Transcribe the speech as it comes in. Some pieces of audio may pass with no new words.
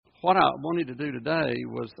what I wanted to do today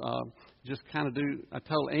was just kind of I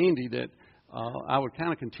told Andy that I would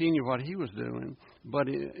kind of continue what he was doing, but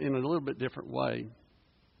in a little bit different way.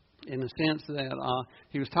 In the sense that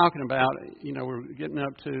he was talking about, we're getting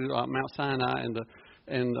up to Mount Sinai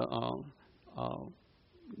and the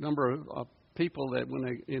number of people that when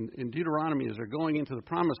they in Deuteronomy as they're going into the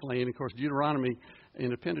Promised Land. Of course, Deuteronomy in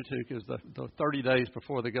the Pentateuch is the 30 days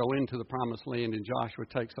before they go into the Promised Land, and Joshua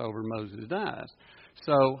takes over and Moses dies.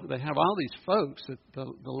 So they have all these folks that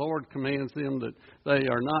the Lord commands them that they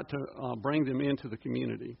are not to bring them into the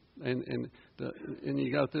community, and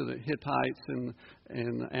you go through the Hittites and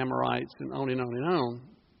the Amorites and on and on and on,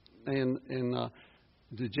 and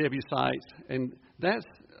the Jebusites, and that's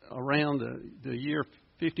around the year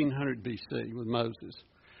 1500 BC with Moses.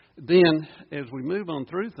 Then, as we move on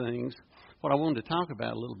through things, what I wanted to talk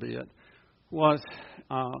about a little bit was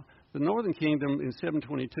the northern kingdom in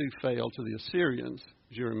 722 fell to the Assyrians,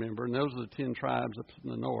 as you remember, and those are the 10 tribes up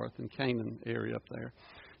in the north and Canaan area up there,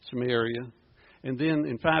 Samaria. And then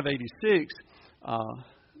in 586,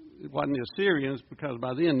 it wasn't the Assyrians, because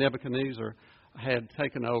by then Nebuchadnezzar had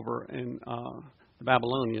taken over, and the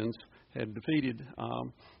Babylonians had defeated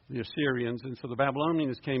the Assyrians, and so the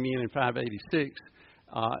Babylonians came in 586.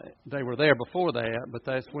 They were there before that, but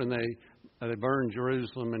that's when they burned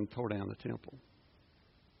Jerusalem and tore down the temple.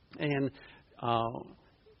 And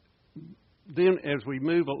then as we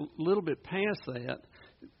move a little bit past that,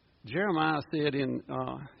 Jeremiah said in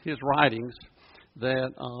his writings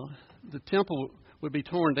that the temple would be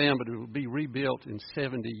torn down, but it would be rebuilt in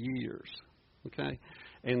 70 years. Okay?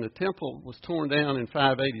 And the temple was torn down in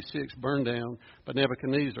 586, burned down by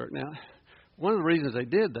Nebuchadnezzar. Now, one of the reasons they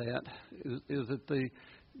did that is that the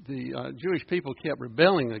Jewish people kept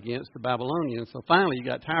rebelling against the Babylonians. So finally he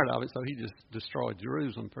got tired of it, so he just destroyed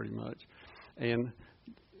Jerusalem pretty much. And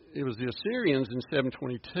it was the Assyrians in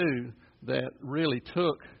 722 that really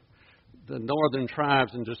took the northern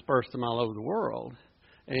tribes and dispersed them all over the world.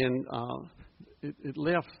 And it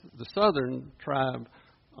left the southern tribe,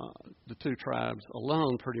 the two tribes,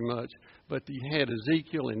 alone pretty much. But you had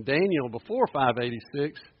Ezekiel and Daniel before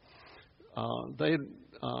 586.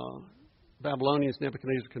 Babylonians,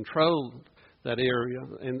 Nebuchadnezzar controlled that area,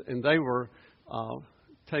 and they were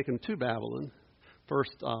taken to Babylon.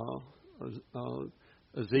 First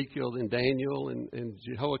Ezekiel, then Daniel, and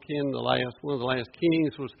Jehoiakim, one of the last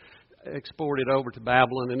kings, was exported over to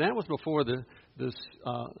Babylon, and that was before this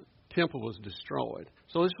temple was destroyed.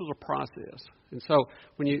 So this was a process. And so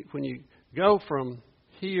when you go from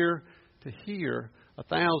here to here,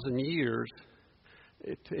 1,000 years.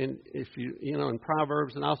 And if in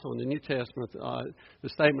Proverbs and also in the New Testament, the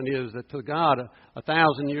statement is that to God,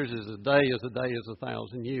 1,000 years is a day is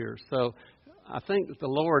 1,000 years. So I think that the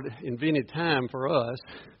Lord invented time for us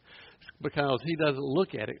because He doesn't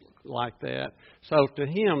look at it like that. So to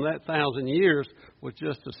Him, that 1,000 years was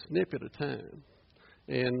just a snippet of time.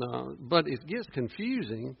 And but it gets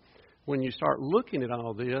confusing when you start looking at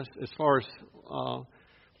all this as far as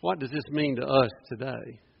what does this mean to us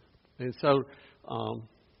today? And so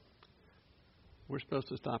we're supposed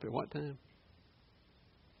to stop at what time?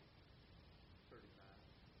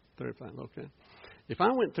 35, okay. If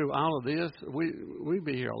I went through all of this, we'd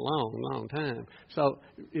be here a long, long time. So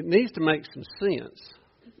it needs to make some sense.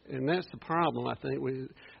 And that's the problem, I think.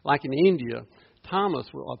 Like in India, Thomas,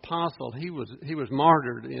 the apostle, he was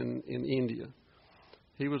martyred in India.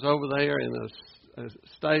 He was over there, and a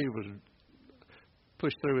stave was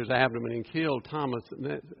pushed through his abdomen and killed Thomas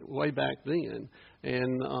way back then.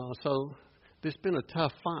 And so it's been a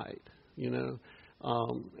tough fight, and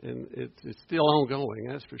it's still ongoing,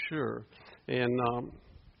 that's for sure. And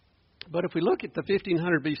but if we look at the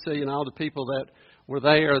 1500 BC and all the people that were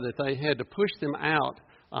there, that they had to push them out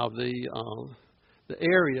of the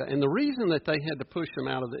area, and the reason that they had to push them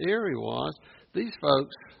out of the area was these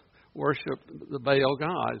folks worshiped the Baal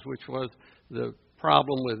gods, which was the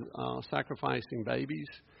problem with sacrificing babies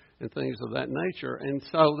and things of that nature. And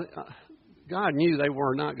so God knew they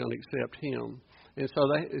were not going to accept Him. And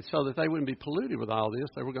so that they wouldn't be polluted with all this,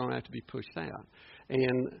 they were going to have to be pushed out.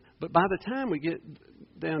 But by the time we get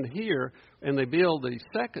down here and they build the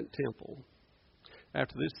second temple,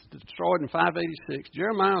 after this is destroyed in 586,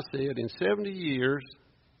 Jeremiah said in 70 years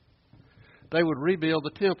they would rebuild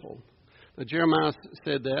the temple. Now, Jeremiah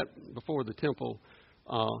said that before the temple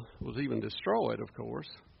was even destroyed, of course.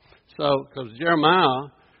 So, because Jeremiah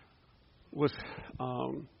was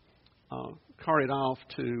carried off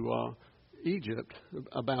to Egypt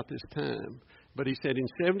about this time. But he said in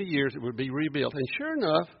 70 years it would be rebuilt. And sure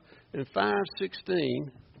enough, in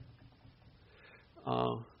 516,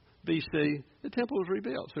 BC, the temple was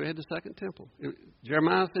rebuilt. So we had the second temple.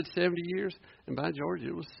 Jeremiah said 70 years, and by George,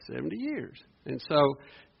 it was 70 years. And so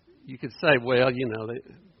you could say, well,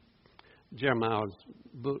 Jeremiah's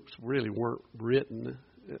books really weren't written.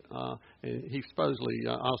 And he supposedly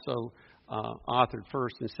also authored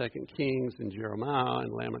 1st and 2nd Kings and Jeremiah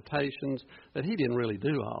and Lamentations, that he didn't really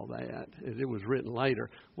do all that. It was written later.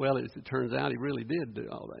 Well, as it turns out, he really did do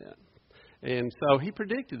all that. And so he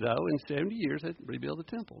predicted, though, in 70 years they'd rebuild the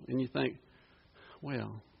temple. And you think,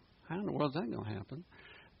 well, how in the world is that going to happen?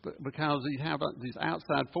 Because you have these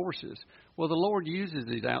outside forces. Well, the Lord uses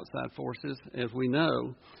these outside forces, as we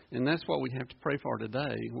know, and that's what we have to pray for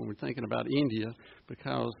today when we're thinking about India,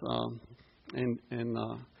 because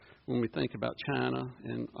when we think about China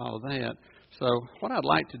and all of that. So what I'd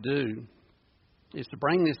like to do is to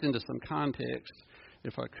bring this into some context,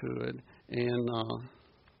 if I could, and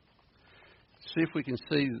see if we can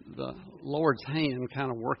see the Lord's hand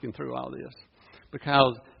kind of working through all this.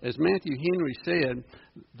 Because, as Matthew Henry said,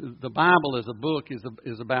 the Bible as a book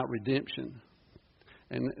is about redemption.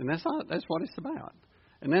 And that's what it's about.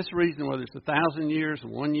 And that's the reason, whether it's 1,000 years or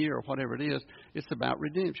 1 year or whatever it is, it's about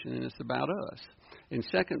redemption and it's about us. In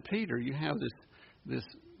 2 Peter, you have this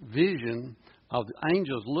vision of the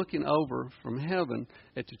angels looking over from heaven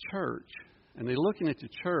at the church. And they're looking at the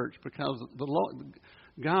church because the Lord,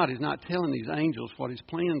 God is not telling these angels what His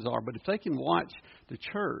plans are. But if they can watch the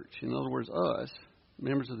church, in other words, us,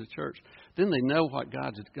 members of the church, then they know what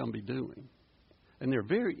God is going to be doing. And they're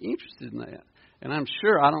very interested in that. And I'm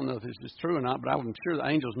sure, I don't know if this is true or not, but I'm sure the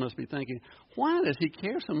angels must be thinking, why does He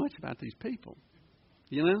care so much about these people?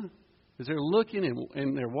 You know? As they're looking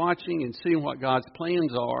and they're watching and seeing what God's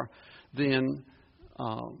plans are, then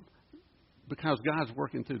because God's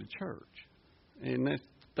working through the church. And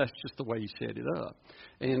that's just the way He set it up.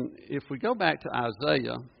 And if we go back to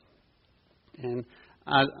Isaiah, and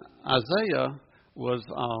Isaiah was,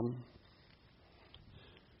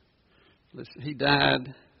 he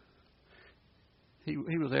died, he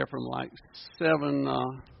was there from like 7,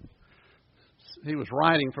 he was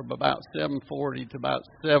writing from about 740 to about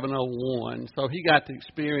 701. So he got to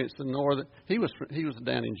experience the northern, he was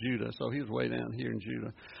down in Judah, so he was way down here in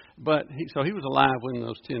Judah. But he was alive when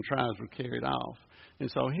those 10 tribes were carried off. And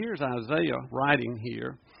so here's Isaiah writing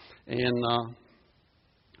here. And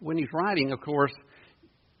when he's writing, of course,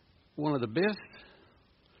 one of the best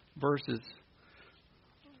verses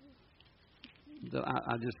that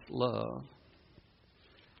I just love,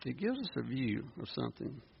 it gives us a view of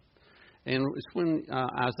something. And it's when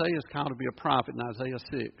Isaiah is called to be a prophet in Isaiah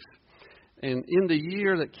 6. And in the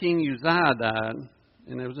year that King Uzziah died,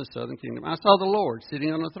 and there was a southern kingdom, I saw the Lord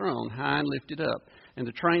sitting on a throne, high and lifted up, and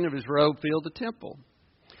the train of His robe filled the temple.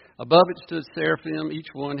 Above it stood seraphim. Each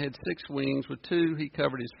one had 6 wings. With 2 He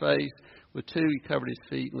covered His face. With 2 He covered His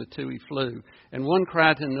feet. And with 2 He flew. And one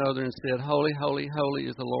cried to another and said, Holy, holy, holy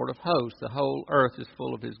is the Lord of hosts. The whole earth is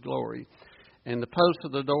full of His glory. And the posts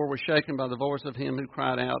of the door were shaken by the voice of Him who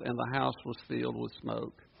cried out, and the house was filled with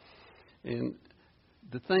smoke. And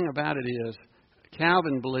the thing about it is,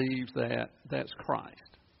 Calvin believes that that's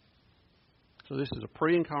Christ. So this is a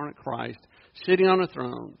pre-incarnate Christ sitting on a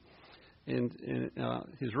throne. And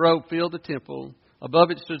His robe filled the temple.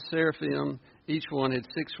 Above it stood seraphim. Each one had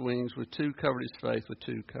 6 wings. With 2 covered His face. With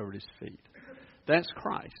 2 covered His feet. That's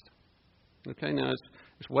Christ. Okay, now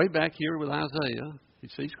it's way back here with Isaiah. He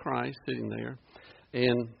sees Christ sitting there.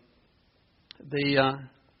 And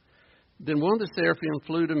then one of the seraphim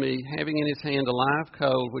flew to me, having in his hand a live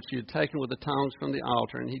coal, which he had taken with the tongs from the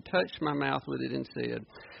altar. And he touched my mouth with it and said,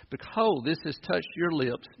 Behold, this has touched your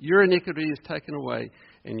lips. Your iniquity is taken away,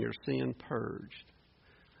 and your sin purged.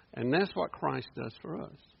 And that's what Christ does for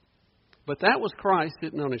us. But that was Christ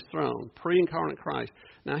sitting on His throne, pre-incarnate Christ.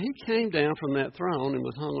 Now, He came down from that throne and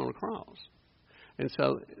was hung on a cross. And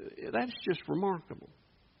so that's just remarkable,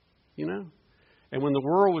 you know. And when the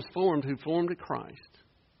world was formed, who formed it? Christ.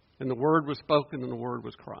 And the Word was spoken, and the Word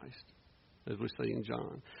was Christ, as we see in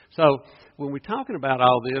John. So when we're talking about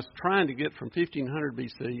all this, trying to get from 1500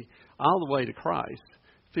 BC all the way to Christ,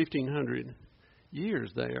 1500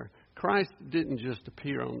 years there, Christ didn't just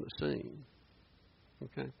appear on the scene.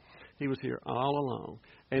 Okay, He was here all along.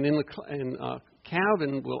 And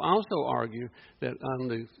Calvin will also argue that on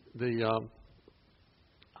the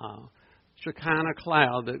Shekinah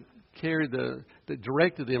cloud that carried that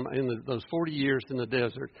directed them in those 40 years in the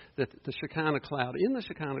desert, that the Shekinah cloud, in the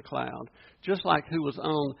Shekinah cloud, just like who was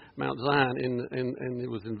on Mount Zion and it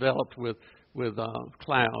was enveloped with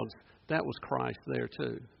clouds, that was Christ there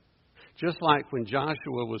too. Just like when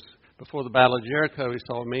Joshua was before the Battle of Jericho, he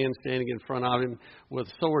saw a man standing in front of him with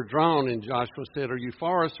a sword drawn, and Joshua said, "Are you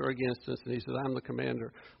for us or against us?" And he said, "I'm the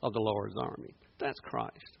commander of the Lord's army." That's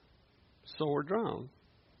Christ. Sword drawn.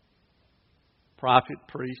 Prophet,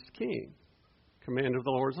 priest, king. Commander of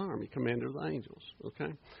the Lord's army. Commander of the angels.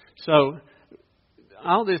 Okay? So,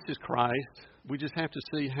 all this is Christ. We just have to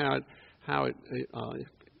see how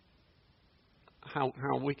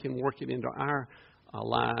we can work it into our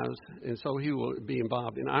lives, and so he will be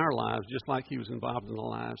involved in our lives just like he was involved in the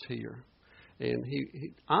lives here. And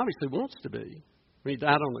he obviously wants to be. He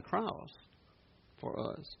died on the cross for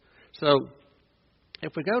us. So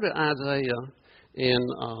if we go to Isaiah, and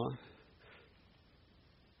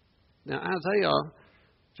now Isaiah,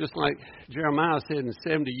 just like Jeremiah said, in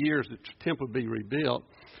 70 years the temple would be rebuilt,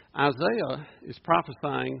 Isaiah is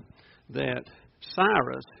prophesying that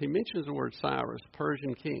Cyrus, he mentions the word Cyrus,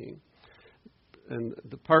 Persian king, and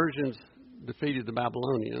the Persians defeated the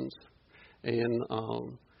Babylonians in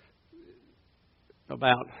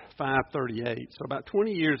about 538. So about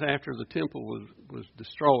 20 years after the temple was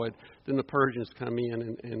destroyed, then the Persians come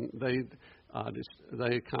in and they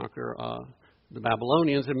conquer the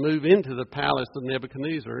Babylonians and move into the palace of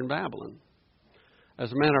Nebuchadnezzar in Babylon.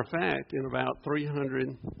 As a matter of fact, in about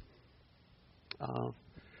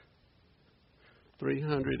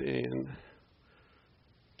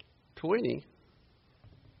 320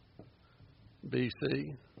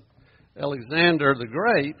 BC, Alexander the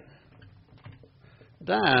Great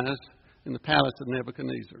dies in the palace of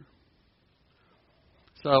Nebuchadnezzar.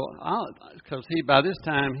 So, because by this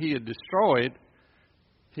time he had defeated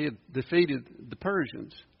the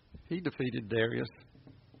Persians. He defeated Darius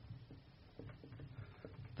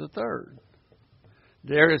the Third.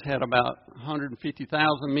 Darius had about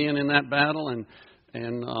 150,000 men in that battle, and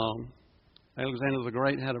Alexander the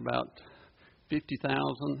Great had about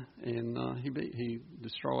 50,000, and he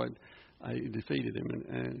defeated him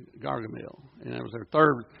in Gargamel. And that was their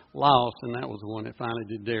third loss, and that was the one that finally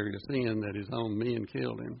did Darius in, that his own men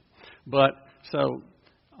killed him. But, so,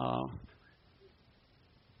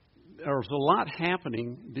 there was a lot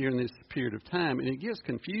happening during this period of time, and it gets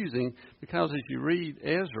confusing because as you read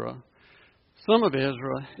Ezra, some of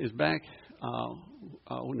Ezra is back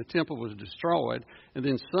when the temple was destroyed, and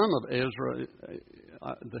then some of Ezra,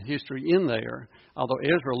 the history in there, although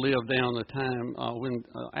Ezra lived down the time when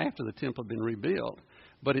after the temple had been rebuilt,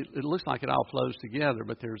 but it looks like it all flows together.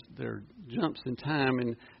 But there are jumps in time,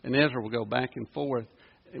 and Ezra will go back and forth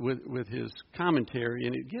with his commentary,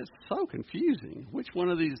 and it gets so confusing. Which one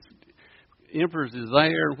of these emperors is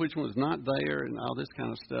there, and which one's not there, and all this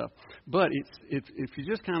kind of stuff. But if you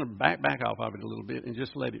just kind of back off of it a little bit and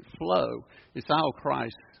just let it flow, it's all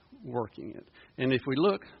Christ working it. And if we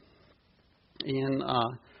look in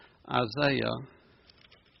Isaiah,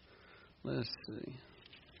 let's see,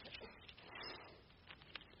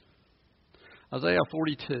 Isaiah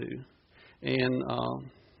 42, and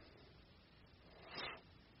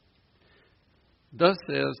thus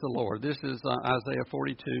says the Lord. This is Isaiah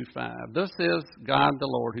 42:5. Thus says God the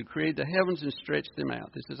Lord, who created the heavens and stretched them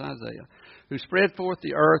out. This is Isaiah. Who spread forth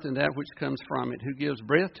the earth and that which comes from it. Who gives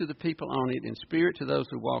breath to the people on it and spirit to those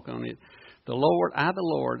who walk on it. The Lord, I the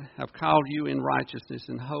Lord, have called you in righteousness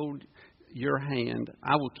and hold your hand.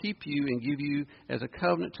 I will keep you and give you as a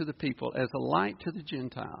covenant to the people, as a light to the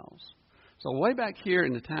Gentiles. So way back here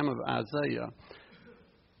in the time of Isaiah,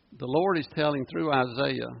 the Lord is telling through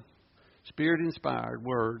Isaiah, Spirit-inspired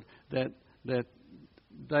word, that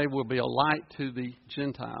they will be a light to the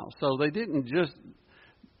Gentiles. So they didn't just...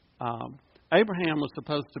 Abraham was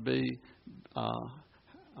supposed to be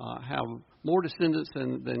have more descendants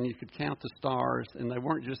than you could count the stars, and they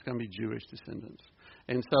weren't just going to be Jewish descendants.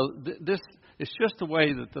 And so this it's just the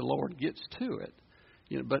way that the Lord gets to it.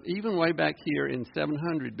 You know, but even way back here in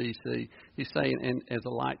 700 BC, he's saying, and as a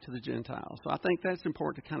light to the Gentiles. So I think that's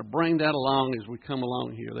important to kind of bring that along as we come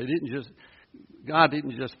along here. God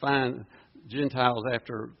didn't just find Gentiles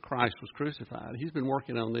after Christ was crucified. He's been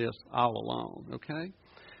working on this all along, okay?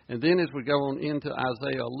 And then as we go on into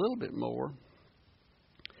Isaiah a little bit more,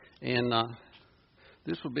 and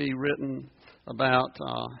this will be written about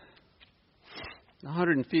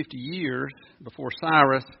 150 years before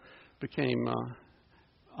Cyrus became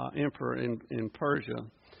emperor in Persia.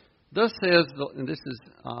 Thus says, and this is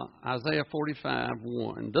Isaiah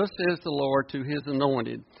 45:1. Thus says the Lord to his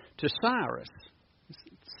anointed, to Cyrus.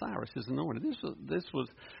 Cyrus is anointed. This was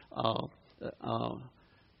a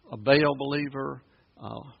Baal believer,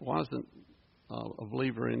 wasn't a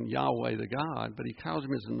believer in Yahweh the God, but he calls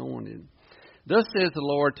him his anointed. Thus says the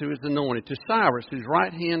Lord to his anointed, to Cyrus, whose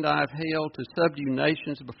right hand I have held, to subdue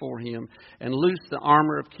nations before him, and loose the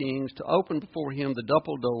armor of kings, to open before him the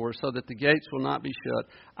double doors, so that the gates will not be shut.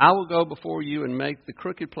 I will go before you and make the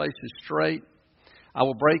crooked places straight. I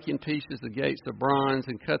will break in pieces the gates of bronze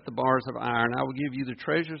and cut the bars of iron. I will give you the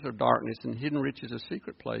treasures of darkness and hidden riches of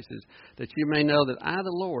secret places, that you may know that I,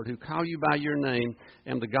 the Lord, who call you by your name,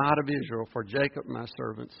 am the God of Israel, for Jacob my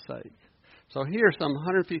servant's sake. So here, some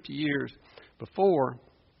 150 years before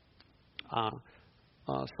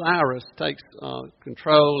Cyrus takes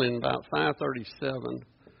control in about 537,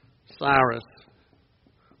 Cyrus,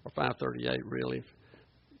 or 538 really,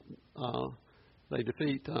 they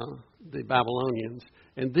defeat the Babylonians.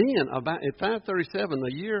 And then, about at 537,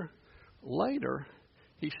 a year later,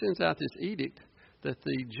 he sends out this edict that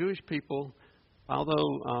the Jewish people,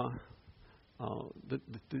 although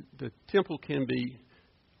the temple can be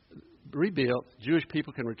rebuilt, Jewish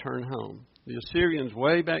people can return home. The Assyrians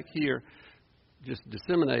way back here just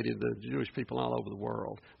disseminated the Jewish people all over the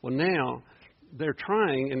world. Well, now they're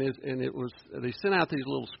trying, and they sent out these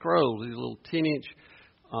little scrolls, these little 10-inch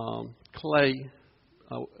clay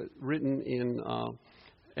written in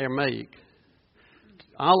Aramaic,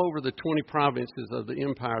 all over the 20 provinces of the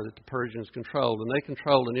empire that the Persians controlled, and they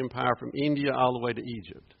controlled an empire from India all the way to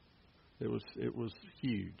Egypt. It was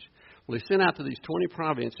huge. Well, they sent out to these 20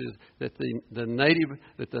 provinces that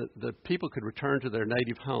the people could return to their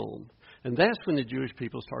native home, and that's when the Jewish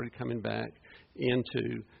people started coming back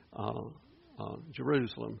into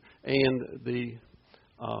Jerusalem, and the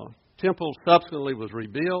temple subsequently was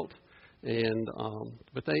rebuilt, and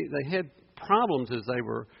but they had problems as they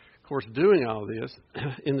were, of course, doing all this,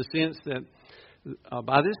 in the sense that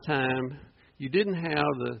by this time you didn't have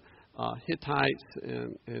the Hittites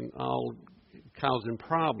and all causing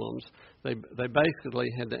problems. They basically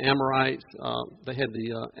had the Amorites, they had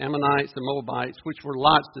the Ammonites, the Moabites, which were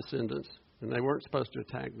Lot's descendants, and they weren't supposed to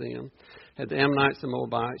attack them. Had the Ammonites, the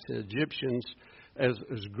Moabites, the Egyptians as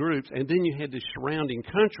groups, and then you had the surrounding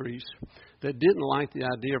countries that didn't like the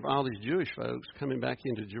idea of all these Jewish folks coming back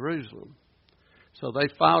into Jerusalem. So they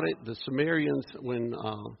fought it. The Sumerians, when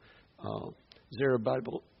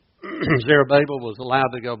Zerubbabel was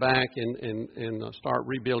allowed to go back and start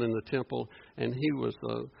rebuilding the temple, and he was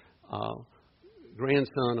the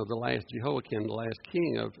grandson of the last Jehoiakim, the last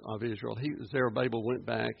king of Israel. Zerubbabel went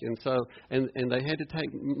back, and they had to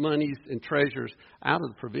take monies and treasures out of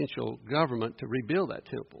the provincial government to rebuild that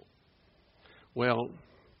temple. Well,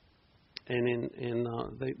 and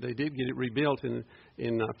they did get it rebuilt in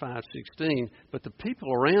 516, but the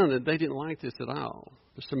people around it, they didn't like this at all.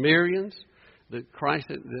 The Sumerians, the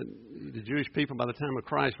Jewish people by the time of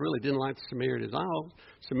Christ really didn't like the Sumerians at all.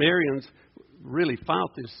 Sumerians really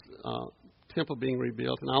fought this temple being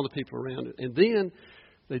rebuilt and all the people around it. And then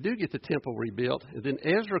they do get the temple rebuilt, and then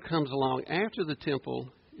Ezra comes along after the temple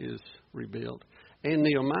is rebuilt, and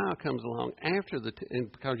Nehemiah comes along after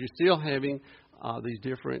and because you're still having these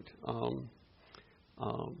different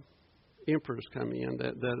emperors come in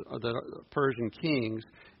that are Persian kings,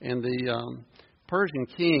 and the Persian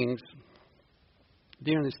kings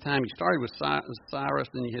during this time, you started with Cyrus,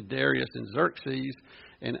 then you had Darius and Xerxes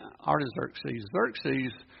and Artaxerxes.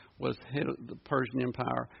 Xerxes was head of the Persian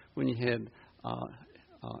Empire when you had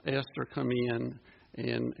Esther come in,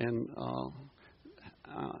 and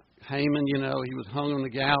Haman, he was hung on the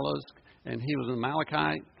gallows, and he was an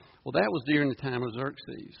Amalekite. Well, that was during the time of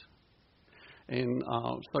Xerxes. And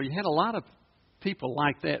so you had a lot of people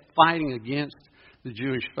like that fighting against the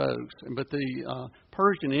Jewish folks. But the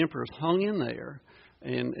Persian emperors hung in there.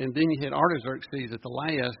 And then you had Artaxerxes at the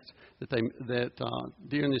last that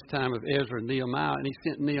during this time of Ezra and Nehemiah, and he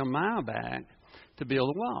sent Nehemiah back to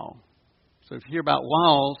build a wall. So if you hear about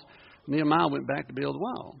walls, Nehemiah went back to build a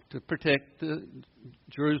wall to protect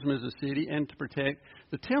Jerusalem as a city and to protect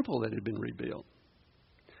the temple that had been rebuilt.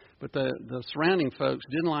 But the surrounding folks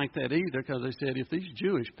didn't like that either, because they said if these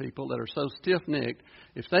Jewish people that are so stiff-necked,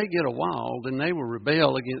 if they get a wall, then they will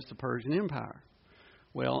rebel against the Persian Empire.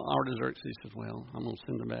 Well, Artaxerxes says, well, I'm going to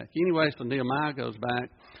send them back. Anyway, so Nehemiah goes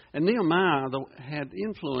back. And Nehemiah had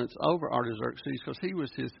influence over Artaxerxes because he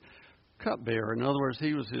was his cupbearer. In other words,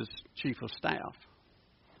 he was his chief of staff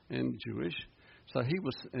and Jewish. So he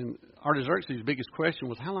was, and Artaxerxes' biggest question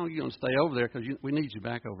was, how long are you going to stay over there, because we need you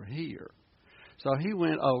back over here. So he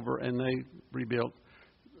went over and they built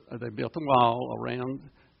the wall around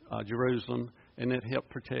Jerusalem, and it helped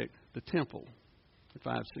protect the temple.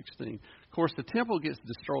 516. Of course, the temple gets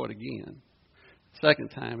destroyed again, second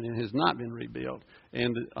time, and it has not been rebuilt.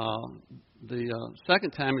 And the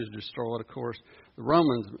second time it was destroyed, of course, the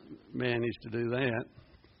Romans managed to do that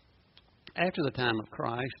after the time of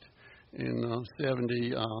Christ. in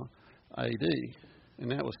 70 A.D.,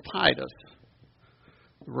 and that was Titus,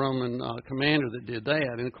 the Roman commander that did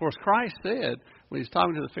that. And of course, Christ said when He was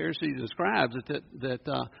talking to the Pharisees and scribes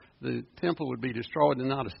that the temple would be destroyed and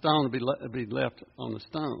not a stone would be left on the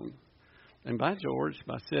stone. And by George,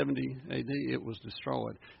 by 70 A.D., it was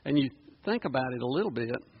destroyed. And you think about it a little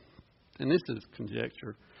bit, and this is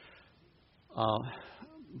conjecture,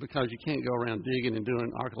 because you can't go around digging and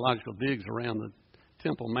doing archaeological digs around the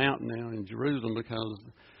Temple Mountain now in Jerusalem, because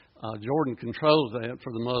Jordan controls that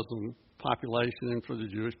for the Muslim population and for the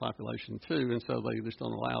Jewish population too, and so they just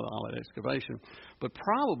don't allow all that excavation. But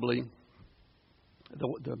probably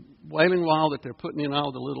the Wailing Wall that they're putting in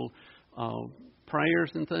all the little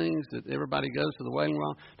prayers and things that everybody goes to the Wailing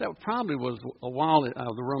Wall, that probably was a wall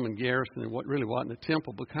of the Roman garrison and what really wasn't a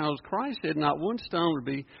temple, because Christ said not one stone would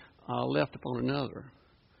be left upon another.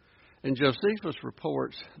 And Josephus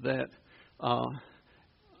reports that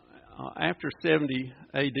after 70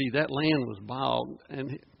 A.D., that land was bought,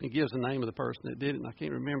 and he gives the name of the person that did it, and I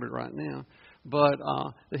can't remember it right now, but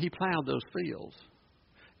that he plowed those fields.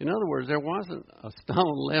 In other words, there wasn't a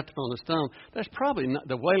stone left on the stone. That's probably not,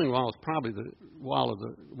 the Wailing Wall is probably the wall of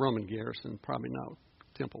the Roman garrison, probably not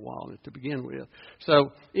temple wall to begin with.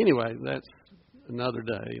 So anyway, that's another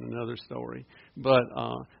day and another story. But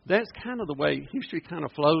that's kind of the way history kind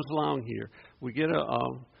of flows along here. We get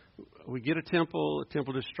a temple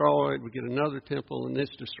destroyed, we get another temple, and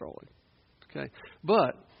it's destroyed. Okay,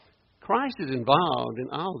 but Christ is involved in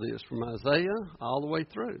all this from Isaiah all the way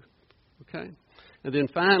through. Okay. And then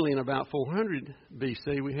finally, in about 400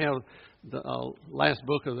 B.C., we have the last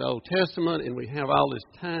book of the Old Testament, and we have all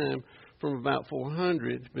this time from about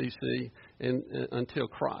 400 B.C. Until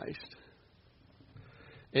Christ.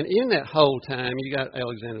 And in that whole time, you got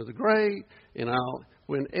Alexander the Great, and all.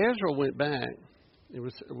 When Ezra went back, it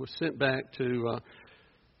was sent back to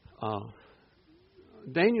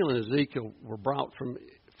Daniel and Ezekiel were brought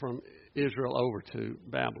from Israel over to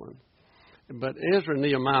Babylon. But Ezra and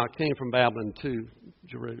Nehemiah came from Babylon to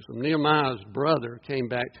Jerusalem. Nehemiah's brother came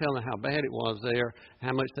back telling how bad it was there,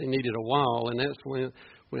 how much they needed a wall, and that's when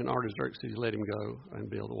Artaxerxes let him go and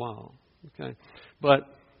build a wall. Okay, but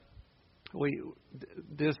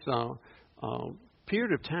this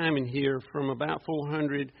period of time in here from about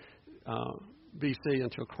 400 B.C.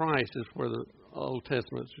 until Christ is where the Old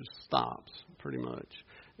Testament just stops pretty much.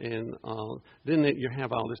 And then you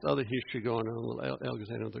have all this other history going on with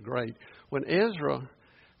Alexander the Great. When Ezra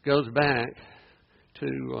goes back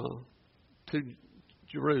to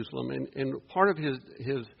Jerusalem, and part of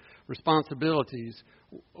his responsibilities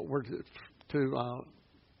were to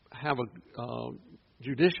have a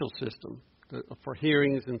judicial system for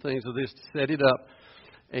hearings and things of this, to set it up,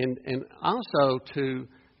 and also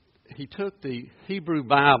he took the Hebrew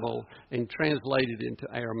Bible and translated it into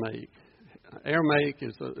Aramaic. Aramaic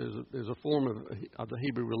is a form of the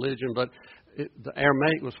Hebrew religion, but the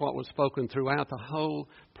Aramaic was what was spoken throughout the whole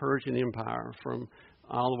Persian Empire, from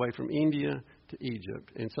all the way from India to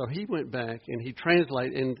Egypt. And so he went back and he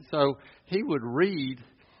translated, and so he would read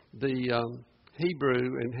the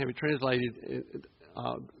Hebrew and have it translated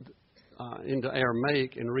into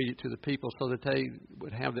Aramaic and read it to the people, so that they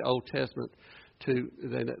would have the Old Testament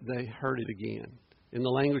that they heard it again in the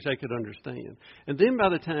language they could understand. And then by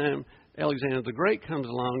the time Alexander the Great comes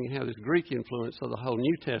along, you have this Greek influence, so the whole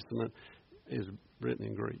New Testament is written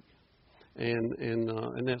in Greek. And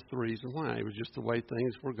that's the reason why. It was just the way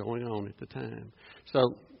things were going on at the time. So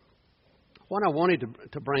what I wanted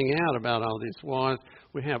to bring out about all this was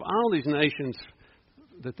we have all these nations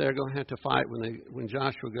that they're going to have to fight when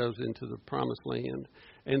Joshua goes into the Promised Land.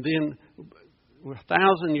 And then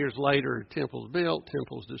 1,000 years later, temple's built,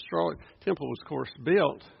 temple's destroyed. Temple was, of course,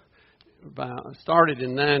 built started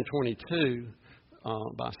in 922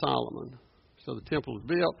 by Solomon. So the temple was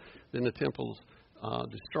built, then the temple's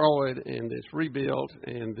destroyed, and it's rebuilt,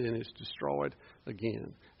 and then it's destroyed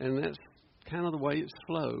again. And that's kind of the way it's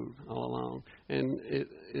flowed all along. And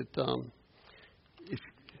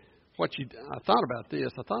I thought about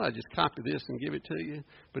this. I thought I'd just copy this and give it to you,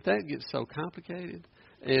 but that gets so complicated.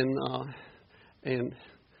 And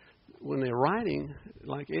when they're writing,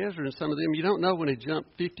 like Ezra and some of them, you don't know when they jump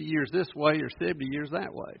 50 years this way or 70 years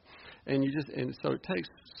that way. And so it takes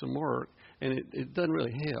some work, and it doesn't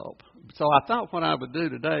really help. So I thought what I would do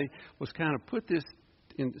today was kind of put this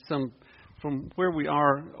in from where we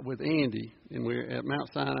are with Andy, and we're at Mount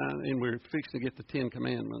Sinai, and we're fixing to get the 10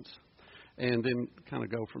 Commandments, and then kind of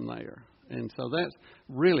go from there. And so that's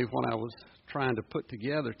really what I was trying to put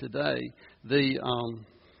together today. The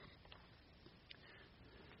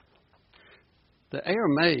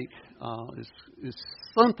Aramaic is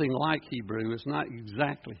something like Hebrew. It's not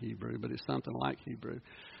exactly Hebrew, but it's something like Hebrew.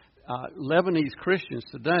 Lebanese Christians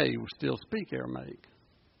today will still speak Aramaic.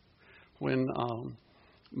 When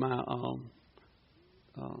my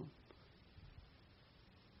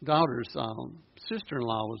daughter's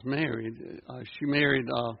sister-in-law was married, she married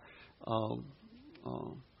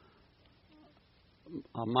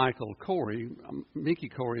Michael Corey. Mickey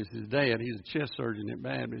Corey is his dad. He's a chest surgeon at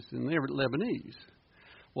Baptist, and they're Lebanese.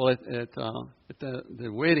 Well, at the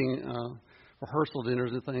wedding rehearsal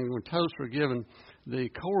dinners and things, when toasts were given, the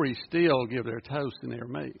Coreys still give their toast in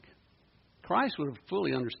Aramaic. Christ would have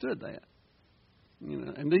fully understood that,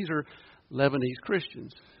 And these are Lebanese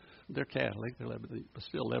Christians. They're Catholic, they're Lebanese, but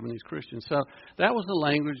still Lebanese Christians. So that was the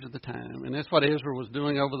language of the time, and that's what Ezra was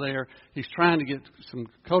doing over there. He's trying to get some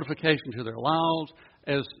codification to their laws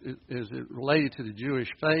as it related to the Jewish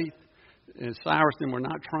faith. And Cyrus and them were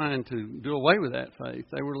not trying to do away with that faith.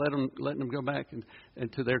 They were letting them go back and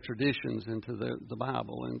to their traditions and to the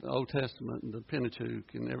Bible and the Old Testament and the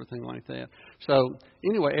Pentateuch and everything like that. So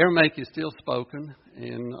anyway, Aramaic is still spoken,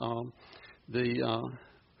 and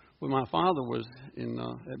when my father was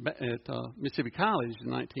at Mississippi College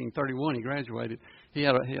in 1931, he graduated. He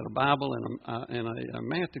had a Bible and a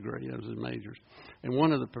math degree. That was his majors. And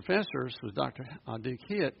one of the professors was Dr. Dick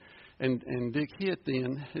Hitt. And Dick Hitt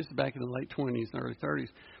then, this is back in the late 20s and early 30s,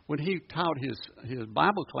 when he taught his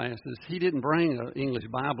Bible classes, he didn't bring an English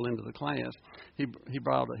Bible into the class. He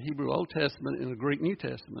brought a Hebrew Old Testament and a Greek New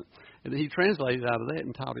Testament. And he translated out of that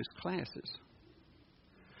and taught his classes.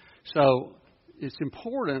 So it's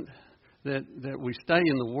important that we stay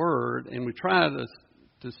in the Word, and we try to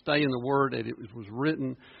stay in the Word that it was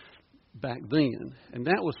written back then. And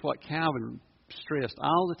that was what Calvin stressed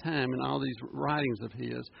all the time in all these writings of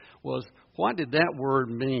his, was what did that word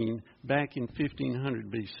mean back in 1500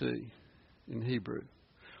 BC in Hebrew?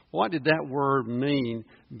 What did that word mean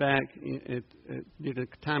back at the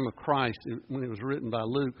time of Christ when it was written by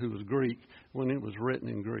Luke, who was Greek, when it was written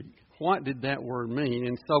in Greek? What did that word mean?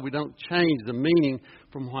 And so we don't change the meaning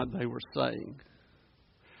from what they were saying.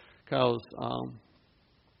 Because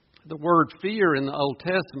the word fear in the Old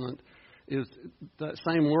Testament is that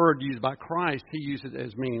same word used by Christ. He used it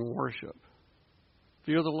as meaning worship.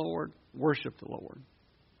 Fear the Lord, worship the Lord.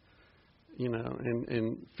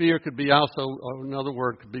 And fear could be also, another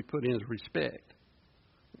word could be put in as respect.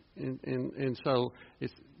 And so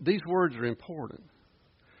these words are important.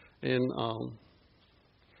 And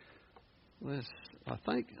I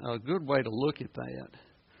think a good way to look at that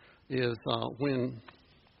is when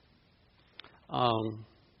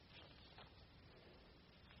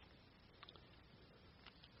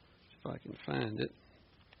if I can find it,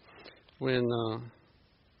 when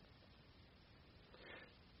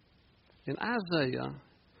in Isaiah,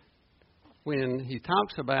 when he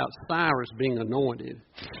talks about Cyrus being anointed,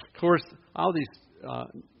 of course, all these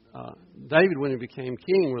David, when he became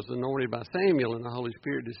king, was anointed by Samuel, and the Holy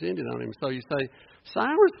Spirit descended on him. So you say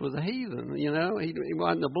Cyrus was a heathen, he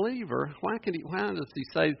wasn't a believer. Why does he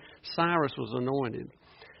say Cyrus was anointed?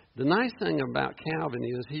 The nice thing about Calvin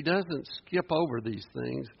is he doesn't skip over these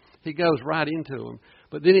things. He goes right into them.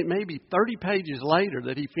 But then it may be 30 pages later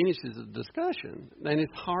that he finishes the discussion, and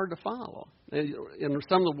it's hard to follow. And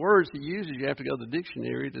some of the words he uses, you have to go to the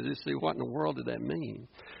dictionary to just see what in the world did that mean.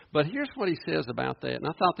 But here's what he says about that, and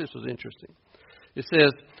I thought this was interesting. It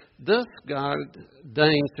says, thus God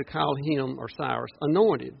deigns to call him, or Cyrus,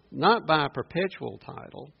 anointed, not by a perpetual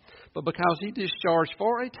title, but because he discharged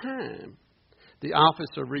for a time the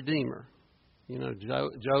office of Redeemer.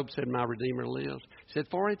 Job said, my Redeemer lives. He said,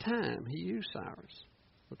 for a time, he used Cyrus.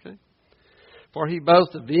 Okay? For he both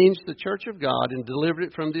avenged the church of God and delivered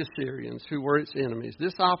it from the Assyrians, who were its enemies.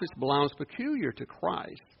 This office belongs peculiar to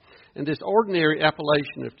Christ. And this ordinary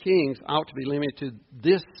appellation of kings ought to be limited to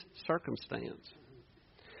this circumstance,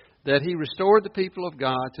 that he restored the people of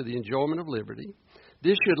God to the enjoyment of liberty.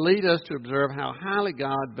 This should lead us to observe how highly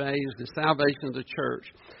God values the salvation of the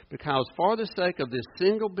church, because for the sake of this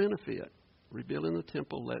single benefit, rebuilding the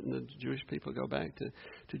temple, letting the Jewish people go back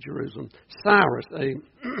to Jerusalem, Cyrus, a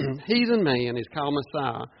heathen man, is called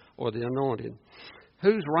Messiah, or the Anointed,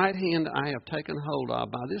 whose right hand I have taken hold of.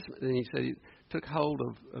 By this, and he said he took hold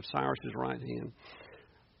of Cyrus's right hand,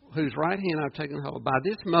 whose right hand I have taken hold of. By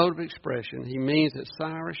this mode of expression, he means that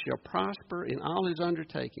Cyrus shall prosper in all his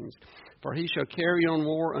undertakings, for he shall carry on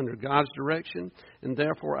war under God's direction, and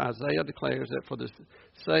therefore Isaiah declares that for the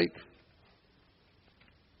sake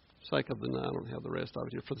sake of I don't have the rest of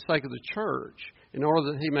it here. For the sake of the church, in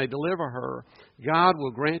order that he may deliver her, God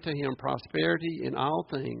will grant to him prosperity in all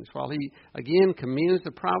things, while he again commends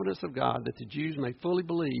the providence of God, that the Jews may fully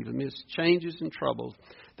believe amidst changes and troubles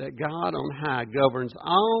that God on high governs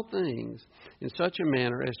all things in such a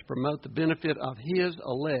manner as to promote the benefit of his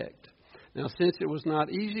elect. Now, since it was not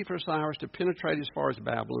easy for Cyrus to penetrate as far as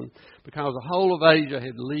Babylon, because the whole of Asia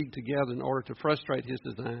had leagued together in order to frustrate his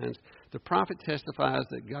designs, the prophet testifies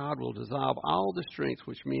that God will dissolve all the strength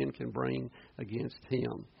which men can bring against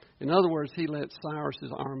him. In other words, he let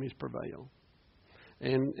Cyrus's armies prevail.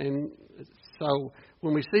 And so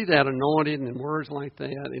when we see that anointed and words like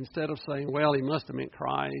that, instead of saying, well, he must have meant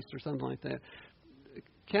Christ or something like that,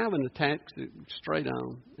 Calvin attacks it straight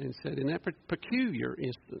on and said in that peculiar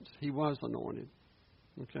instance, he was anointed.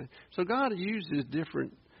 Okay, so God uses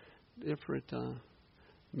different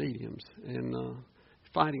mediums in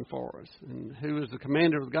fighting for us. And who is the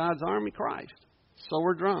commander of God's army? Christ. So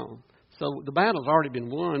we're drawn. So the battle's already been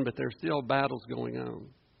won, but there's still battles going on.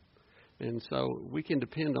 And so we can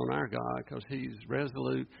depend on our God because He's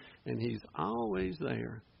resolute and He's always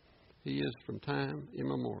there. He is from time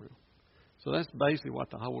immemorial. So that's basically what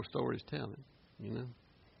the whole story is telling, you know.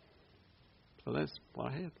 So that's what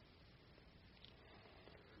I had.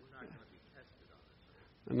 We're not going to be tested on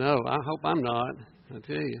this. No, I hope I'm not. I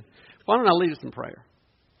tell you. Why don't I lead us in prayer?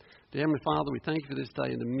 Dear Heavenly Father, we thank you for this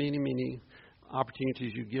day and the many, many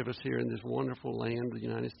opportunities you give us here in this wonderful land, the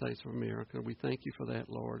United States of America. We thank you for that,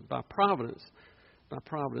 Lord. By providence,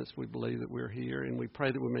 we believe that we're here, and we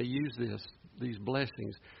pray that we may use these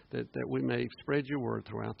blessings, that we may spread your word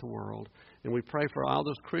throughout the world. And we pray for all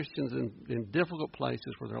those Christians in difficult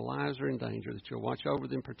places where their lives are in danger, that you'll watch over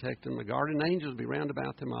them, protect them. The guardian angels be round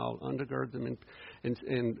about them all, undergird them,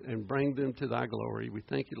 and bring them to thy glory. We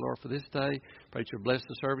thank you, Lord, for this day. Pray that you'll bless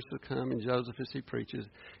the service to come, and Joseph as he preaches.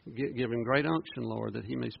 Give him great unction, Lord, that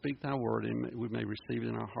he may speak thy word, and we may receive it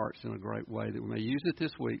in our hearts in a great way, that we may use it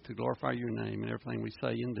this week to glorify your name in everything we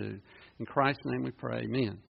say and do. In Christ's name we pray. Amen.